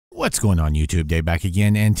What's going on YouTube? Day back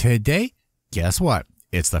again, and today, guess what?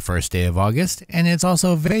 It's the first day of August, and it's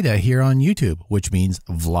also Veda here on YouTube, which means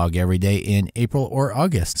vlog every day in April or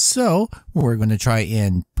August. So we're going to try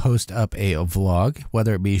and post up a vlog,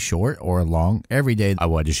 whether it be short or long, every day. I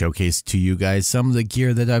wanted to showcase to you guys some of the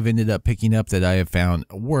gear that I've ended up picking up that I have found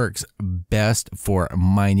works best for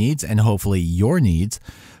my needs and hopefully your needs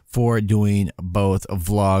for doing both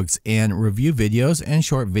vlogs and review videos and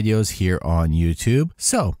short videos here on YouTube.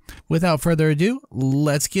 So without further ado,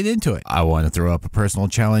 let's get into it. I want to throw up a personal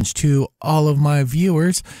challenge to all of my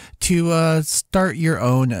viewers to start your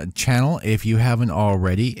own channel if you haven't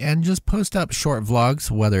already, and just post up short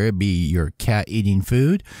vlogs, whether it be your cat eating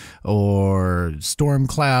food or storm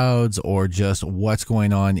clouds or just what's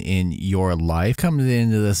going on in your life. Come to the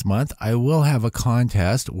end of this month, I will have a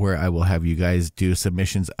contest where I will have you guys do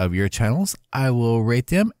submissions of your channels. I will rate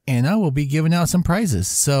them and I will be giving out some prizes.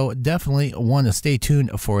 So definitely want to stay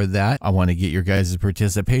tuned for that. I want to get your guys'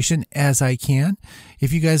 participation as I can.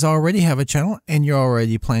 If you guys already have a channel and you're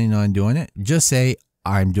already planning on doing it, just say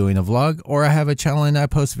I'm doing a vlog, or I have a channel and I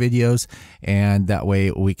post videos, and that way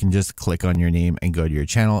we can just click on your name and go to your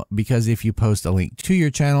channel, because if you post a link to your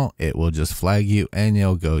channel, it will just flag you and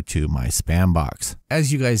it'll go to my spam box.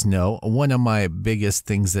 As you guys know, one of my biggest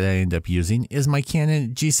things that I end up using is my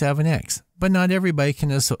Canon G7X, but not everybody can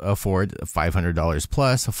afford $500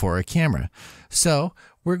 plus for a camera. So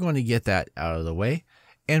we're going to get that out of the way.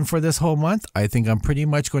 And for this whole month, I think I'm pretty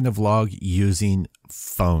much going to vlog using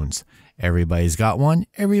phones. Everybody's got one.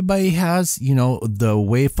 Everybody has, you know, the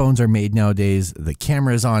way phones are made nowadays, the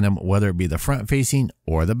cameras on them, whether it be the front facing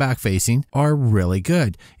or the back facing, are really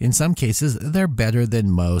good. In some cases, they're better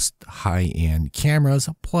than most high-end cameras.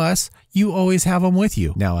 Plus, you always have them with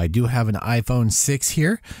you. Now, I do have an iPhone 6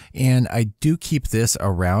 here, and I do keep this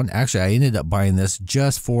around. Actually, I ended up buying this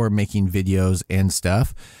just for making videos and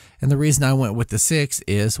stuff. And the reason I went with the 6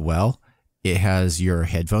 is, well, it has your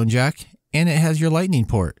headphone jack and it has your lightning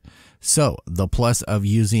port. So the plus of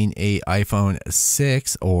using a iPhone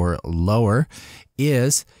 6 or lower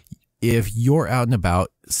is if you're out and about,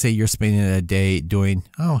 say you're spending a day doing,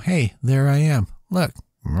 oh, hey, there I am. Look.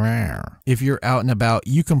 If you're out and about,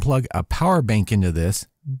 you can plug a power bank into this.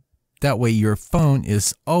 That way your phone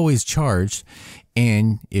is always charged.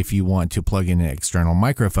 And if you want to plug in an external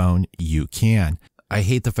microphone, you can. I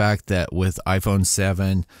hate the fact that with iPhone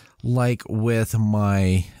 7, like with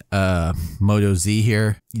my Moto Z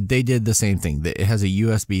here, they did the same thing. It has a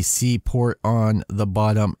USB-C port on the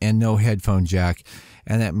bottom and no headphone jack,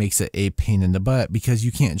 and that makes it a pain in the butt because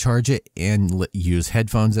you can't charge it and use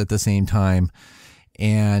headphones at the same time,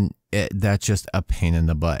 and that's just a pain in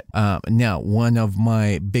the butt. Now, one of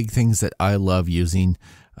my big things that I love using,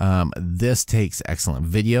 this takes excellent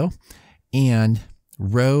video, and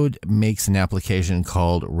Rode makes an application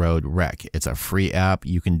called Rode Rec. It's a free app.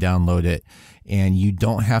 You can download it and you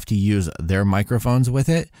don't have to use their microphones with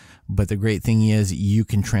it. But the great thing is you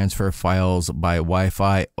can transfer files by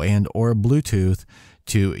Wi-Fi and or Bluetooth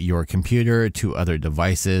to your computer, to other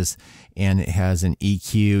devices, and it has an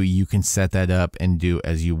EQ. You can set that up and do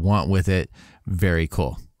as you want with it. Very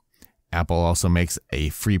cool. Apple also makes a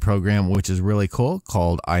free program, which is really cool,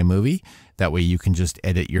 called iMovie. That way you can just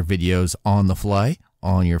edit your videos on the fly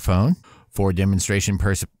on your phone. For demonstration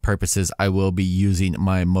purposes, I will be using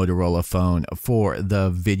my Motorola phone for the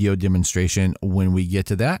video demonstration when we get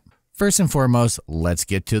to that. First and foremost, let's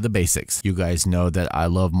get to the basics. You guys know that I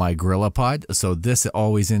love my GorillaPod, so this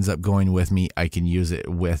always ends up going with me. I can use it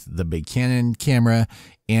with the big Canon camera,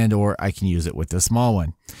 and or I can use it with the small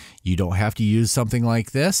one. You don't have to use something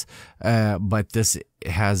like this, but this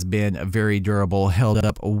has been very durable, held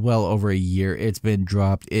up well over a year. It's been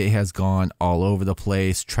dropped. It has gone all over the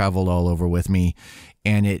place, traveled all over with me,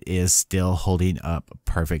 and it is still holding up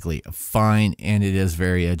perfectly fine, and it is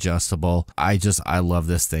very adjustable. I love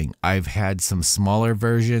this thing. I've had some smaller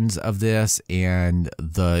versions of this, and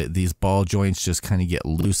these ball joints just kind of get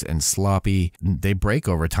loose and sloppy. They break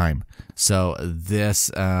over time. So this,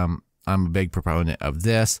 I'm a big proponent of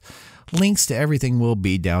this. Links to everything will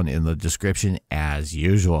be down in the description as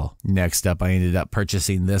usual. Next up, I ended up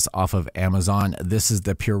purchasing this off of Amazon. This is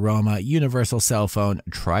the Chroma Universal Cell Phone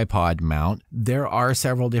Tripod Mount. There are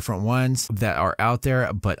several different ones that are out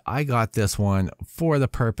there, but I got this one for the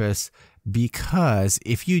purpose because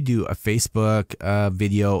if you do a Facebook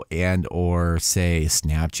video and or say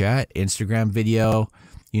Snapchat, Instagram video,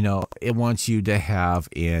 you know, it wants you to have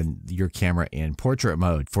in your camera in portrait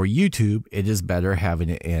mode. For YouTube, it is better having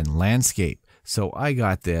it in landscape. So I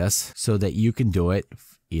got this so that you can do it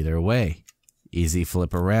either way. Easy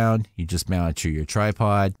flip around. You just mount it to your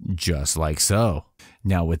tripod just like so.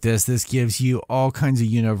 Now with this gives you all kinds of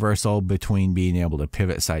universal between being able to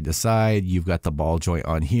pivot side to side. You've got the ball joint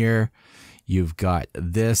on here. You've got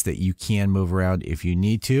this that you can move around if you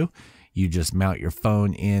need to. You just mount your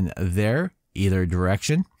phone in there, either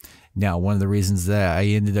direction. Now, one of the reasons that I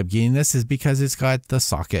ended up getting this is because it's got the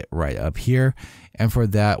socket right up here. And for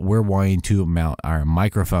that, we're wanting to mount our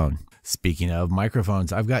microphone. Speaking of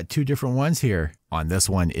microphones, I've got two different ones here. On this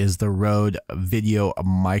one is the Rode Video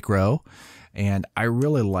Micro. And I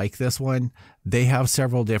really like this one. They have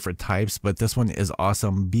several different types, but this one is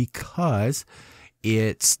awesome because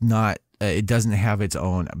it doesn't have its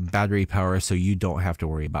own battery power, so you don't have to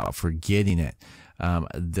worry about forgetting it.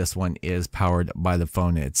 This one is powered by the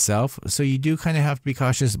phone itself, so you do kind of have to be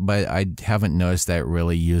cautious, but I haven't noticed that it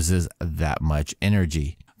really uses that much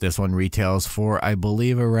energy. This one retails for, I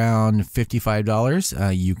believe, around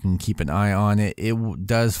 $55. You can keep an eye on it. It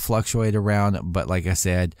does fluctuate around, but like I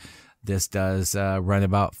said, this does run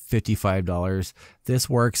about $55. This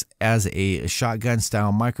works as a shotgun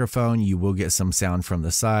style microphone. You will get some sound from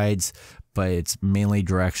the sides, but it's mainly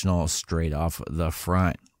directional straight off the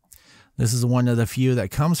front. This is one of the few that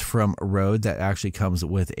comes from Rode that actually comes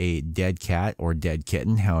with a dead cat or dead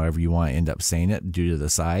kitten, however you want to end up saying it due to the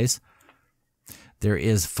size. There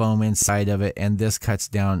is foam inside of it, and this cuts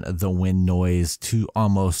down the wind noise to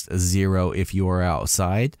almost zero if you are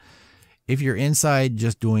outside. If you're inside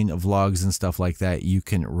just doing vlogs and stuff like that, you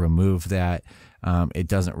can remove that. It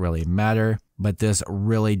doesn't really matter, but this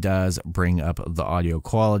really does bring up the audio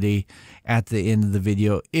quality. At the end of the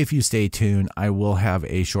video, if you stay tuned, I will have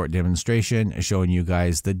a short demonstration showing you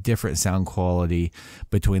guys the different sound quality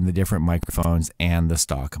between the different microphones and the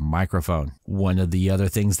stock microphone. One of the other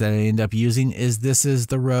things that I end up using is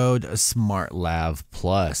the Rode Smart Lav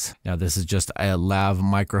Plus. Now this is just a lav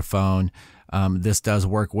microphone. This does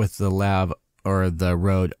work with the Lav or the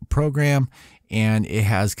Rode program, and it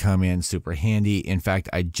has come in super handy. In fact,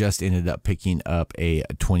 I just ended up picking up a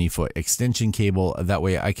 20-foot extension cable. That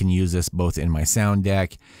way I can use this both in my sound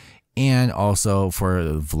deck and also for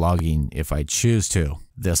vlogging if I choose to.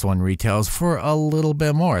 This one retails for a little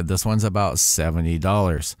bit more. This one's about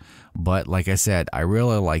 $70. But like I said, I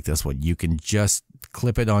really like this one. You can just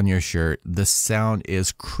clip it on your shirt. The sound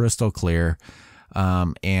is crystal clear.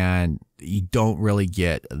 And you don't really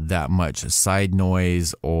get that much side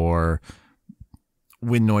noise or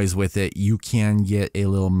wind noise with it. You can get a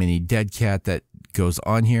little mini dead cat that goes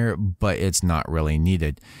on here, but it's not really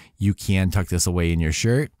needed. You can tuck this away in your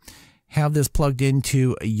shirt, have this plugged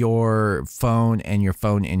into your phone and your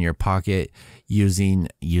phone in your pocket using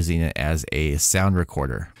it as a sound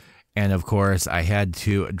recorder. And of course, I had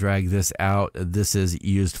to drag this out. This is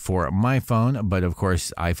used for my phone, but of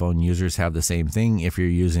course, iPhone users have the same thing if you're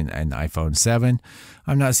using an iPhone 7.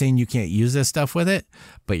 I'm not saying you can't use this stuff with it,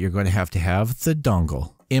 but you're going to have the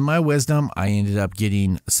dongle. In my wisdom, I ended up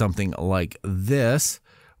getting something like this,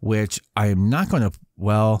 which I'm not going to,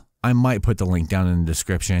 well, I might put the link down in the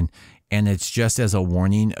description. And it's just as a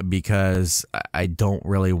warning because I don't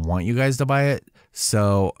really want you guys to buy it.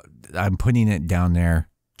 So I'm putting it down there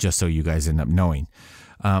just so you guys end up knowing.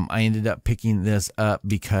 I ended up picking this up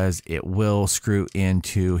because it will screw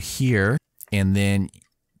into here. And then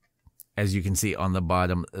as you can see on the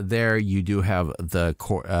bottom there, you do have the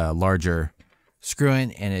larger screw in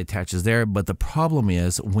and it attaches there. But the problem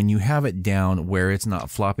is when you have it down where it's not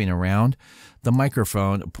flopping around, the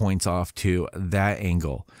microphone points off to that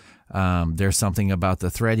angle. There's something about the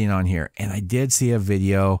threading on here, and I did see a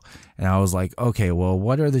video and I was like, okay, well,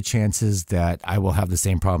 what are the chances that I will have the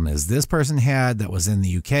same problem as this person had that was in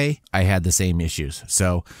the UK? I had the same issues.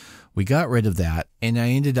 So we got rid of that and I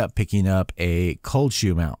ended up picking up a cold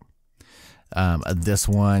shoe mount. This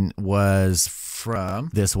was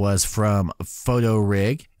from Photo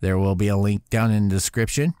Rig. There will be a link down in the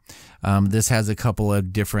description. This has a couple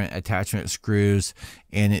of different attachment screws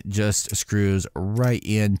and it just screws right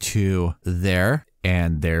into there.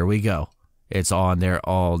 And there we go. It's on there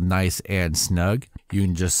all nice and snug. You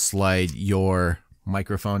can just slide your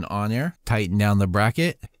microphone on there, tighten down the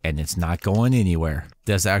bracket, and it's not going anywhere.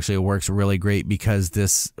 This actually works really great because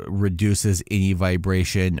this reduces any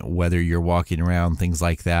vibration, whether you're walking around, things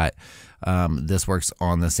like that. This works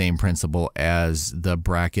on the same principle as the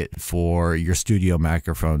bracket for your studio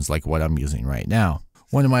microphones like what I'm using right now.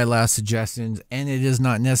 One of my last suggestions, and it is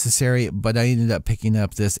not necessary, but I ended up picking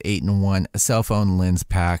up this 8-in-1 cell phone lens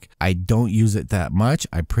pack. I don't use it that much.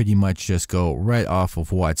 I pretty much just go right off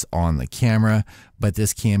of what's on the camera, but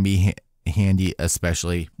this can be handy,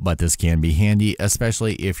 especially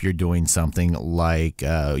if you're doing something like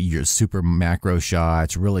your super macro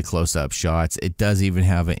shots, really close-up shots. It does even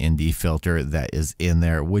have an ND filter that is in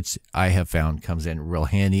there, which I have found comes in real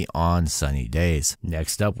handy on sunny days.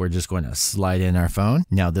 Next up, we're just going to slide in our phone.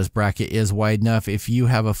 Now this bracket is wide enough if you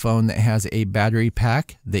have a phone that has a battery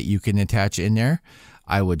pack that you can attach in there.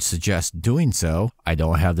 I would suggest doing so. I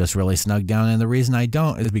don't have this really snug down, and the reason I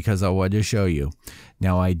don't is because I wanted to show you.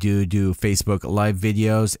 Now I do Facebook live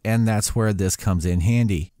videos, and that's where this comes in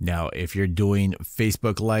handy. Now if you're doing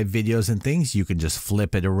Facebook live videos and things, you can just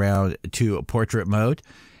flip it around to portrait mode,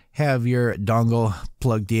 have your dongle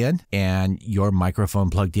plugged in and your microphone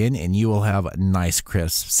plugged in, and you will have a nice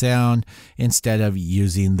crisp sound instead of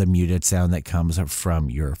using the muted sound that comes from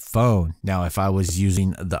your phone. Now if I was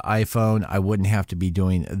using the iPhone, I wouldn't have to be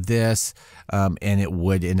doing this, and it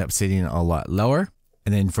would end up sitting a lot lower.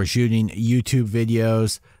 And then for shooting YouTube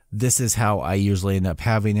videos, this is how I usually end up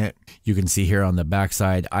having it. You can see here on the back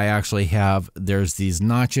side, I actually have, there's these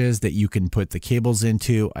notches that you can put the cables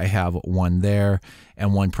into. I have one there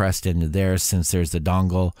and one pressed into there since there's the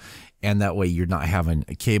dongle. And that way you're not having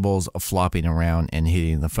cables flopping around and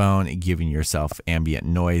hitting the phone and giving yourself ambient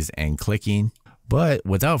noise and clicking. But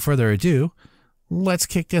without further ado, let's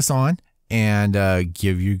kick this on and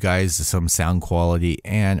give you guys some sound quality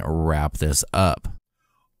and wrap this up.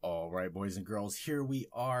 All right, boys and girls, here we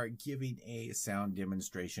are giving a sound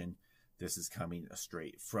demonstration. This is coming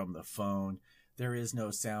straight from the phone. There is no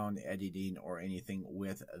sound editing or anything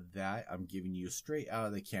with that. I'm giving you straight out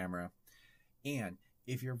of the camera. And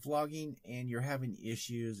if you're vlogging and you're having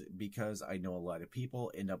issues, because I know a lot of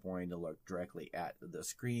people end up wanting to look directly at the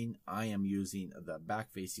screen, I am using the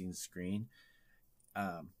back-facing screen.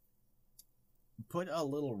 Put a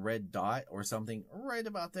little red dot or something right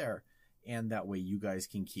about there. And that way you guys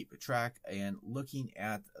can keep track and looking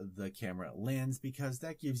at the camera lens, because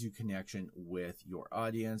that gives you connection with your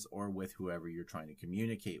audience or with whoever you're trying to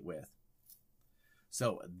communicate with.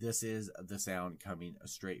 So this is the sound coming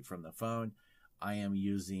straight from the phone. I am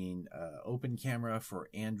using open camera for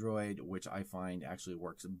Android, which I find actually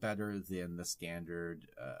works better than the standard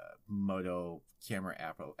Moto camera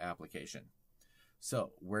application.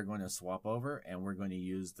 So we're going to swap over and we're going to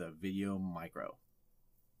use the Video Micro.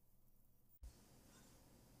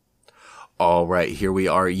 All right, here we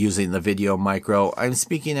are using the Video Micro. I'm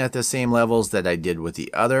speaking at the same levels that I did with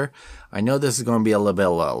the other. I know this is going to be a little bit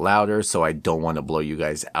louder, so I don't want to blow you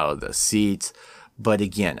guys out of the seats. But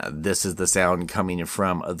again, this is the sound coming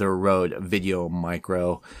from the Rode Video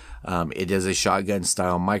Micro. It is a shotgun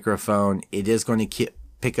style microphone. It is going to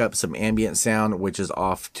pick up some ambient sound, which is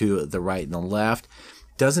off to the right and the left.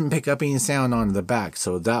 Doesn't pick up any sound on the back,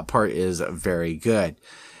 so that part is very good.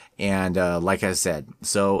 And like I said,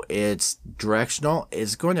 so it's directional.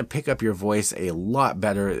 It's going to pick up your voice a lot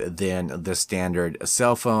better than the standard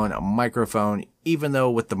cell phone microphone, even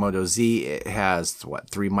though with the Moto Z, it has,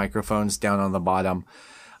 what, 3 microphones down on the bottom.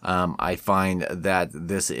 I find that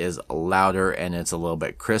this is louder and it's a little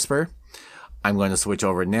bit crisper. I'm going to switch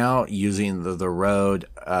over now using the Rode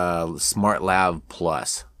SmartLav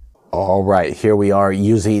Plus. All right, here we are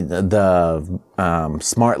using the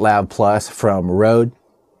SmartLav Plus from Rode.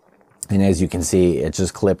 And as you can see, it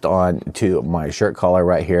just clipped on to my shirt collar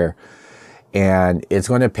right here. And it's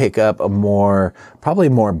going to pick up probably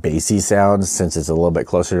more bassy sounds since it's a little bit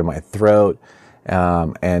closer to my throat,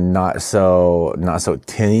 and not so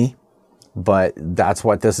tinny. But that's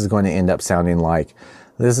what this is going to end up sounding like.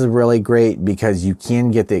 This is really great because you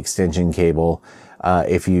can get the extension cable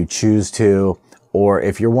if you choose to, or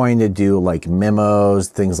if you're wanting to do like memos,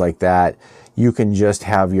 things like that. You can just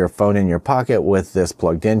have your phone in your pocket with this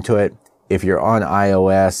plugged into it. If you're on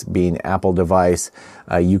iOS, being Apple device,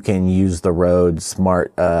 you can use the Rode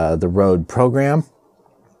the Rode program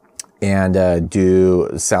and do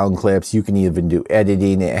sound clips. You can even do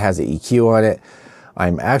editing. It has an EQ on it.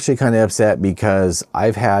 I'm actually kind of upset because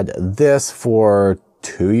I've had this for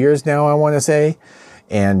 2 years now, I want to say,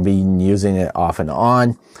 and been using it off and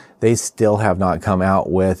on. They still have not come out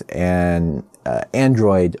with an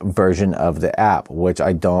Android version of the app, which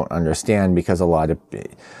I don't understand, because a lot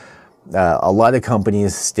of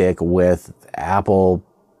companies stick with Apple,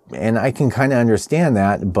 and I can kind of understand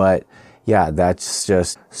that, but yeah, that's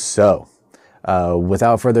just so.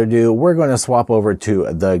 Without further ado, we're going to swap over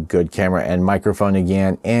to the good camera and microphone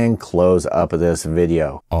again and close up this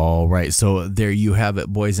video. All right, so there you have it,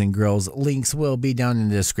 boys and girls. Links will be down in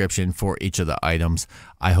the description for each of the items.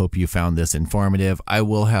 I hope you found this informative. I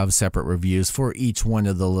will have separate reviews for each one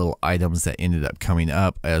of the little items that ended up coming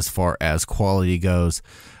up as far as quality goes.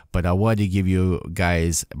 But I wanted to give you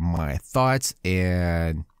guys my thoughts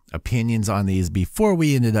and opinions on these before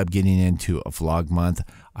we ended up getting into a vlog month.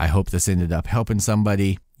 I hope this ended up helping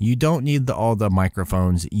somebody. You don't need all the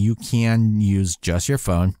microphones. You can use just your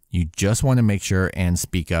phone. You just want to make sure and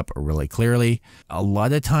speak up really clearly. A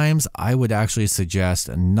lot of times I would actually suggest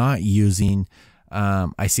not using,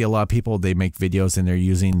 I see a lot of people, they make videos and they're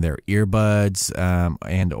using their earbuds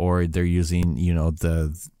and or they're using, you know,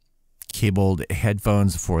 the cabled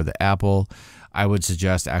headphones for the Apple. I would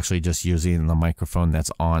suggest actually just using the microphone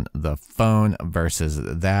that's on the phone versus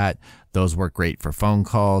that. Those work great for phone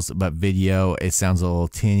calls, but video, it sounds a little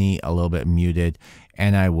tinny, a little bit muted,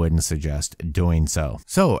 and I wouldn't suggest doing so.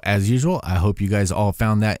 So as usual, I hope you guys all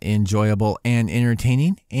found that enjoyable and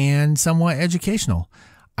entertaining and somewhat educational.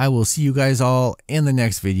 I will see you guys all in the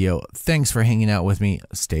next video. Thanks for hanging out with me.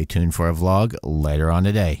 Stay tuned for a vlog later on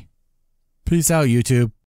today. Peace out, YouTube.